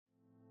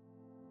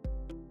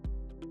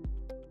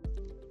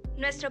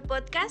Nuestro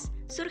podcast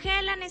surge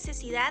de la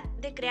necesidad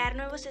de crear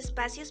nuevos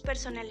espacios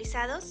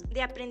personalizados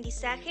de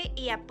aprendizaje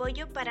y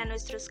apoyo para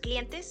nuestros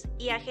clientes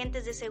y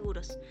agentes de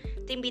seguros.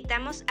 Te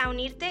invitamos a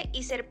unirte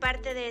y ser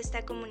parte de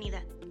esta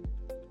comunidad.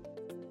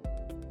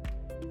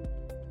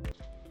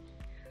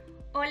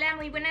 Hola,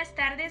 muy buenas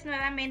tardes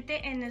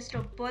nuevamente en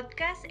nuestro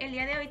podcast. El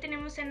día de hoy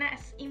tenemos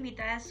unas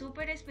invitadas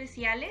súper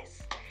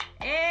especiales.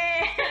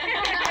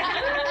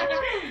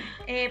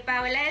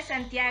 Paola de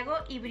Santiago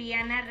y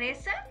Briana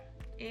Reza.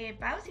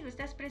 Pau, si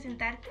gustas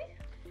presentarte.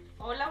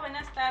 Hola,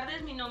 buenas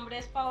tardes. Mi nombre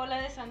es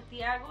Paola de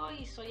Santiago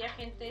y soy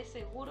agente de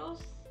seguros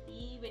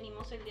y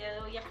venimos el día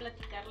de hoy a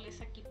platicarles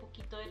aquí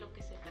poquito de lo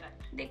que se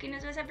trata. ¿De qué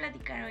nos vas a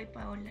platicar hoy,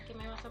 Paola? ¿Qué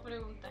me vas a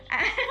preguntar?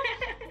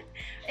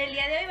 El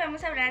día de hoy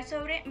vamos a hablar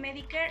sobre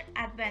Medicare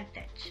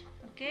Advantage,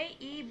 ¿ok?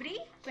 Y Bri,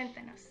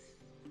 cuéntanos.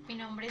 Mi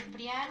nombre es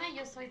Briana,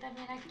 yo soy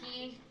también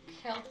aquí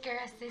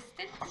Healthcare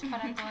Assistant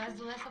para todas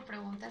dudas o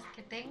preguntas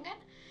que tengan.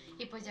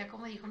 Y pues ya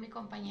como dijo mi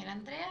compañera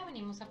Andrea,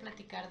 venimos a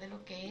platicar de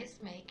lo que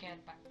es Medicare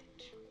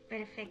Advantage.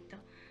 Perfecto.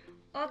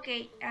 Ok,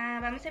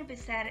 vamos a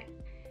empezar.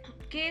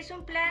 ¿Qué es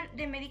un plan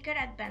de Medicare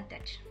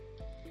Advantage?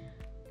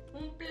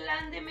 Un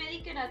plan de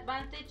Medicare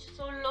Advantage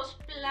son los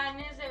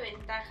planes de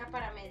ventaja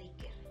para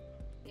Medicare.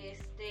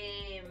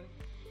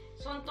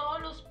 Son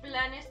todos los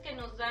planes que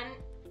nos dan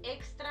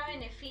extra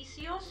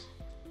beneficios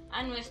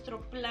a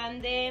nuestro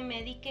plan de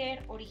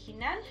Medicare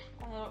original.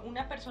 Cuando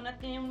una persona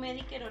tiene un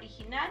Medicare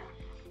original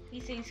y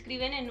se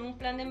inscriben en un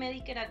plan de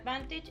Medicare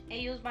Advantage,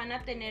 ellos van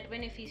a tener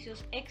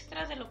beneficios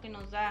extras de lo que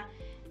nos da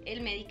el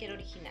Medicare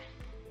original.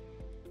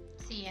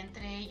 Sí,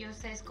 entre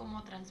ellos es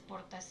como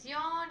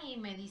transportación y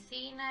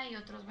medicina y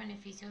otros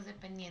beneficios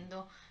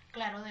dependiendo,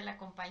 claro, de la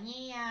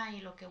compañía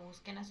y lo que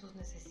busquen a sus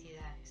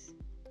necesidades.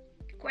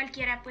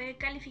 ¿Cualquiera puede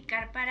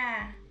calificar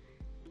para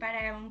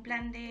un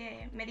plan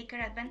de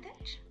Medicare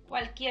Advantage?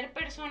 Cualquier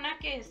persona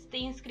que esté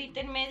inscrita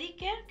en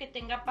Medicare, que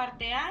tenga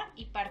parte A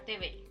y parte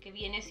B, que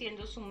viene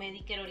siendo su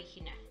Medicare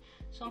original.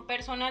 Son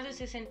personas de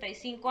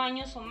 65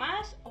 años o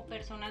más o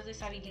personas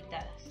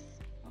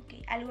deshabilitadas.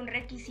 Okay. ¿Algún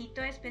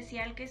requisito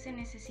especial que se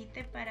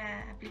necesite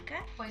para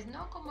aplicar? Pues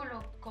no,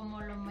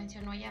 como lo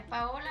mencionó ya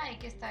Paola, hay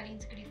que estar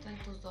inscrito en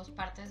tus dos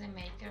partes de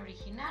Medicare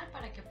original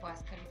para que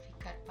puedas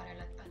calificar para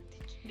el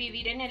Advantage.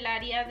 Vivir en el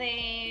área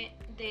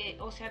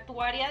o sea,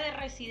 tu área de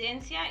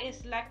residencia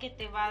es la que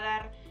te va a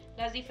dar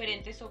las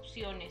diferentes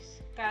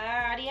opciones.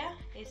 Cada área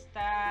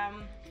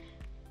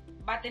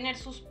va a tener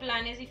sus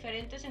planes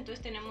diferentes,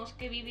 entonces tenemos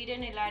que vivir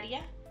en el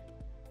área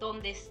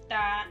donde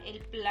está el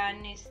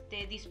plan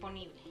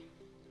disponible.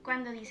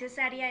 Cuando dices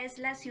área, ¿es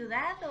la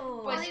ciudad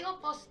o...?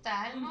 Código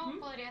postal, ¿no?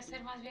 Podría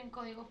ser más bien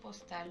código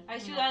postal. Hay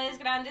ciudades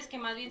grandes que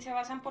más bien se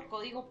basan por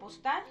código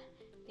postal.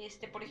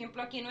 Por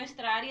ejemplo, aquí en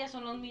nuestra área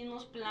son los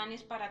mismos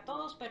planes para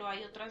todos, pero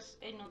hay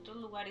en otros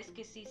lugares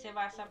que sí se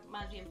basa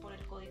más bien por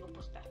el código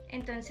postal.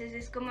 Entonces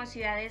es como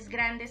ciudades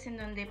grandes en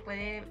donde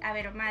puede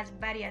haber más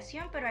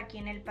variación, pero aquí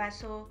en El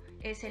Paso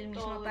es el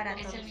mismo para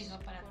todos. Es el mismo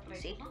para todos.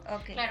 Sí, ¿no?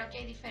 okay. Claro que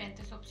hay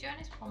diferentes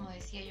opciones, como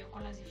decía yo,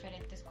 con las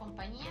diferentes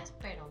compañías,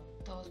 pero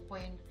todos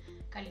pueden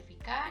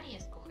calificar y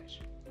escoger.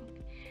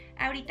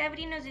 Ahorita,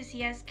 Bri, nos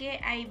decías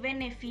que hay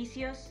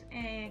beneficios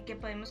que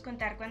podemos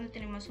contar cuando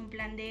tenemos un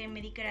plan de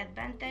Medicare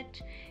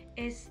Advantage.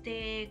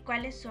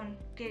 ¿Cuáles son?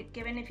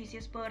 ¿Qué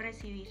beneficios puedo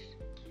recibir?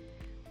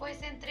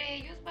 Pues entre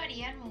ellos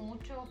varían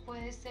mucho.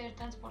 Puede ser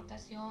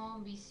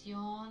transportación,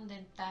 visión,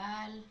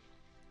 dental.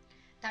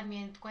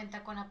 También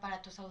cuenta con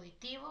aparatos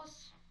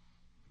auditivos.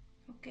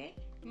 Okay.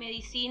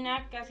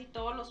 Medicina, casi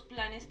todos los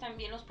planes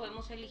también los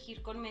podemos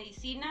elegir con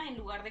medicina en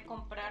lugar de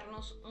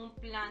comprarnos un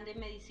plan de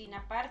medicina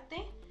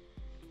aparte.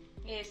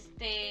 Pues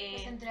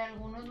entre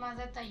algunos más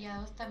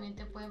detallados también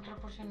te pueden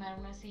proporcionar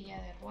una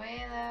silla de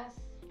ruedas.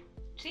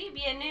 Sí,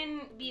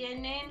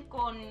 vienen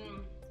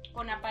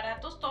con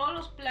aparatos, todos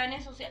los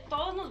planes, o sea,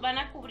 todos nos van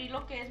a cubrir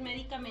lo que es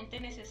médicamente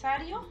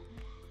necesario,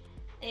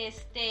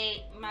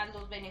 más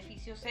los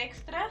beneficios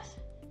extras.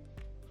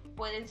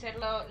 Pueden ser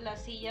la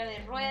silla de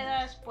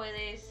ruedas,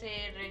 puede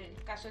ser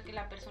el caso de que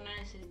la persona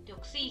necesite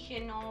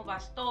oxígeno,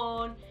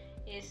 bastón,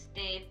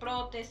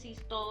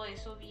 prótesis, todo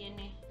eso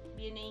viene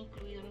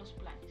incluido en los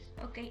planes.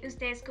 Ok,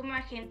 ustedes como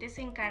agentes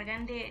se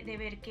encargan de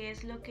ver qué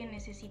es lo que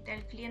necesita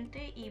el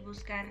cliente y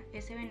buscar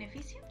ese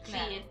beneficio.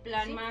 Claro. Sí, el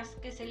plan más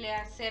que se le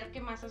acerque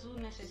más a sus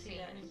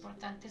necesidades. Sí, lo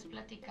importante es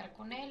platicar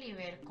con él y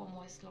ver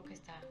cómo es lo que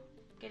está,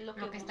 qué es lo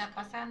que está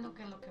pasando,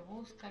 qué es lo que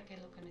busca, qué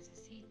es lo que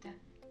necesita.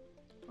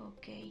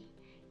 Ok.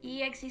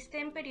 ¿Y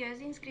existen periodos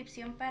de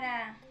inscripción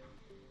para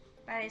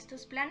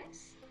estos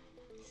planes?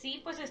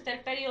 Sí, pues está el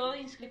periodo de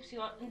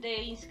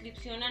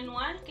inscripción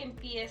anual que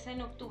empieza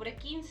en octubre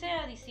 15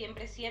 a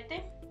diciembre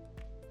 7.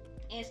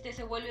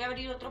 Se vuelve a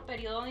abrir otro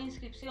periodo de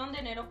inscripción de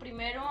enero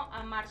 1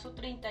 a marzo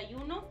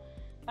 31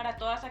 para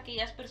todas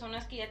aquellas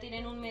personas que ya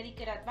tienen un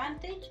Medicare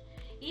Advantage.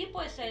 Y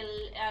pues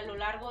a lo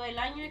largo del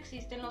año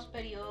existen los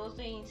periodos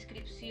de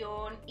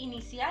inscripción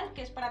inicial,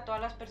 que es para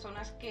todas las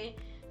personas que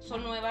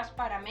son nuevas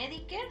para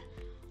Medicare,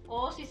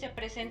 o si se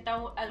presenta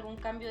algún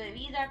cambio de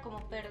vida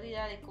como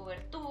pérdida de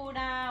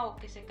cobertura o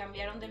que se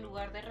cambiaron de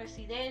lugar de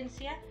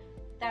residencia,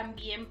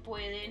 también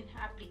pueden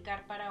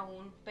aplicar para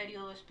un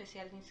periodo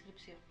especial de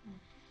inscripción.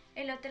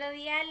 El otro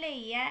día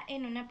leía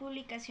en una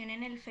publicación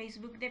en el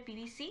Facebook de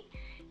PVC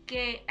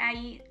que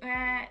hay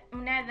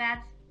una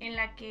edad en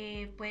la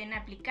que pueden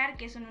aplicar,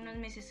 que son unos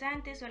meses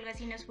antes o algo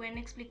así. ¿Nos pueden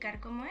explicar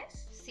cómo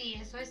es? Sí,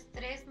 eso es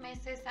 3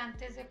 meses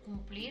antes de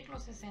cumplir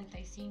los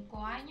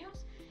 65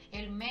 años,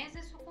 el mes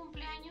de su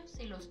cumpleaños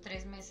y los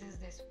 3 meses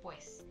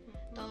después.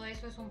 Todo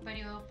eso es un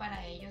periodo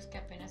para ellos que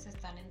apenas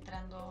están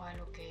entrando a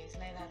lo que es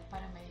la edad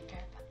para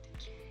Medicare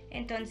Advantage.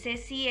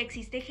 Entonces, si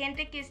existe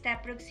gente que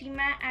está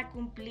próxima a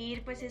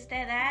cumplir pues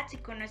esta edad, si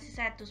conoces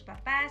a tus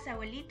papás,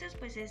 abuelitos,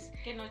 pues es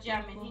que nos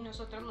llamen y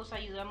nosotros los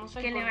ayudamos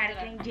a que le encontrar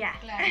marquen ya.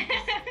 Claro,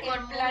 pues,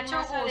 con plan mucho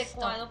más gusto.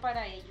 adecuado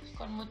para ellos.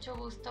 Con mucho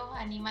gusto,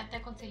 anímate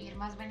a conseguir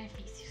más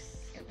beneficios.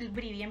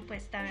 Bien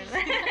puesta, ¿verdad?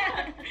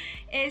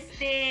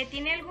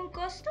 ¿Tiene algún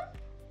costo?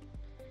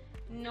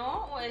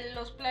 No,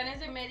 los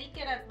planes de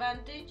Medicare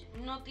Advantage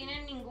no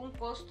tienen ningún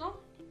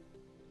costo.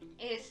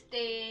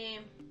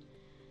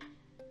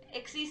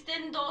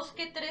 Existen 2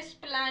 que 3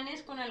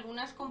 planes con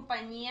algunas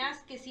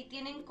compañías que sí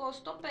tienen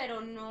costo,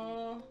 pero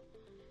no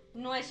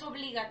es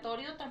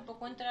obligatorio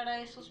tampoco entrar a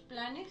esos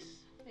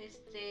planes.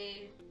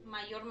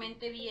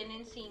 Mayormente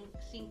vienen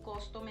sin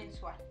costo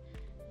mensual.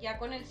 Ya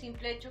con el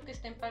simple hecho que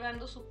estén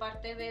pagando su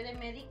parte B de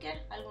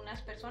Medicare,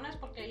 algunas personas,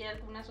 porque hay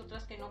algunas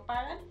otras que no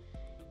pagan,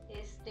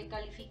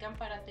 califican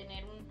para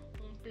tener un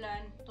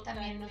plan totalmente.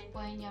 También nos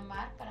pueden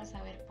llamar para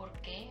saber por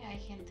qué hay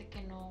gente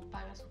que no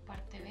paga su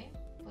parte B.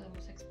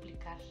 Podemos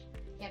explicar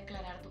y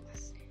aclarar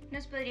dudas.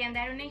 ¿Nos podrían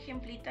dar un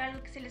ejemplito,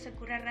 algo que se les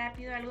ocurra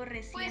rápido, algo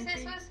reciente? Pues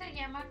eso se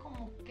llama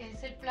como que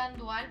es el plan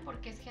dual,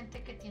 porque es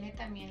gente que tiene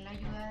también la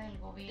ayuda del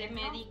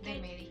gobierno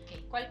de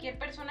Medicaid. Cualquier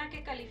persona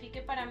que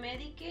califique para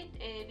Medicaid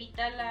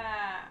evita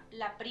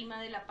la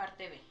prima de la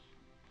parte B.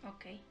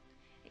 Ok.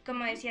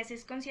 Como decías,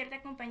 ¿es con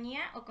cierta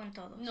compañía o con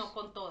todos? No,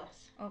 con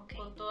todas. Ok.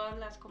 Con todas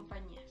las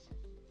compañías.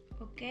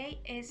 Ok,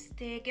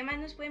 ¿qué más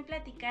nos pueden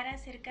platicar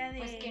acerca de...?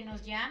 Pues que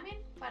nos llamen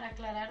para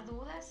aclarar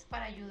dudas,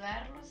 para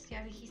ayudarlos.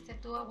 Ya dijiste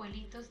tú,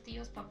 abuelitos,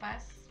 tíos,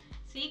 papás.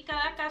 Sí,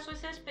 cada caso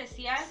es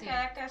especial, Sí.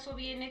 Cada caso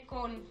viene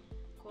con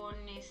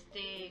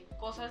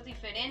cosas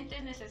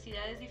diferentes,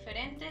 necesidades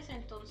diferentes,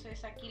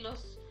 entonces aquí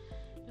los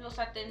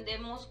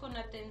atendemos con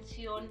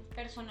atención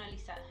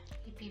personalizada.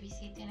 Y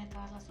PVC tiene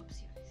todas las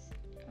opciones.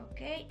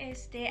 Ok,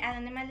 ¿a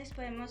dónde más les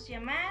podemos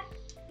llamar?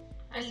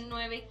 Al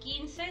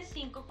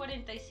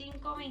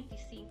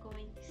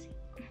 915-545-2525.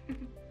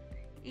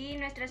 ¿Y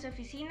nuestras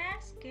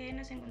oficinas que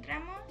nos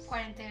encontramos?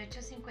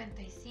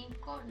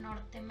 4855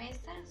 Norte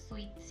Mesa,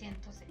 Suite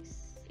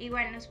 106.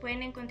 Igual nos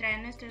pueden encontrar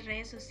en nuestras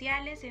redes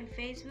sociales, en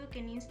Facebook,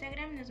 en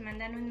Instagram, nos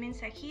mandan un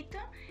mensajito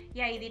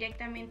y ahí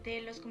directamente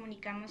los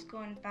comunicamos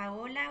con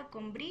Paola o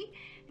con Bri,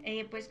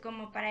 pues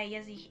como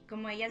ellas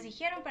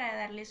dijeron, para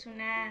darles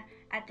una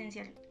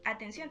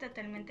atención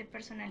totalmente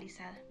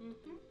personalizada.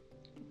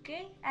 Ok,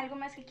 ¿algo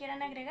más que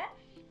quieran agregar?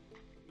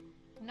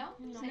 No,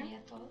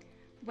 sería todo.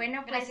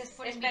 Bueno, pues Gracias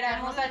por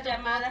esperamos las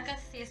llamadas.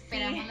 Podcast y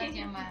esperamos las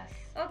llamadas.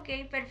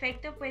 Ok,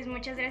 perfecto, pues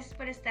muchas gracias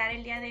por estar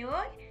el día de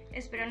hoy.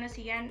 Espero nos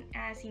sigan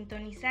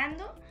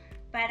sintonizando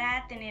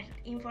para tener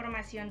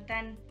información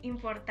tan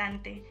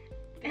importante.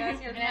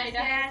 Gracias,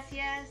 Mayra.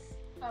 Gracias.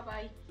 Bye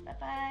bye. Bye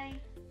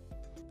bye.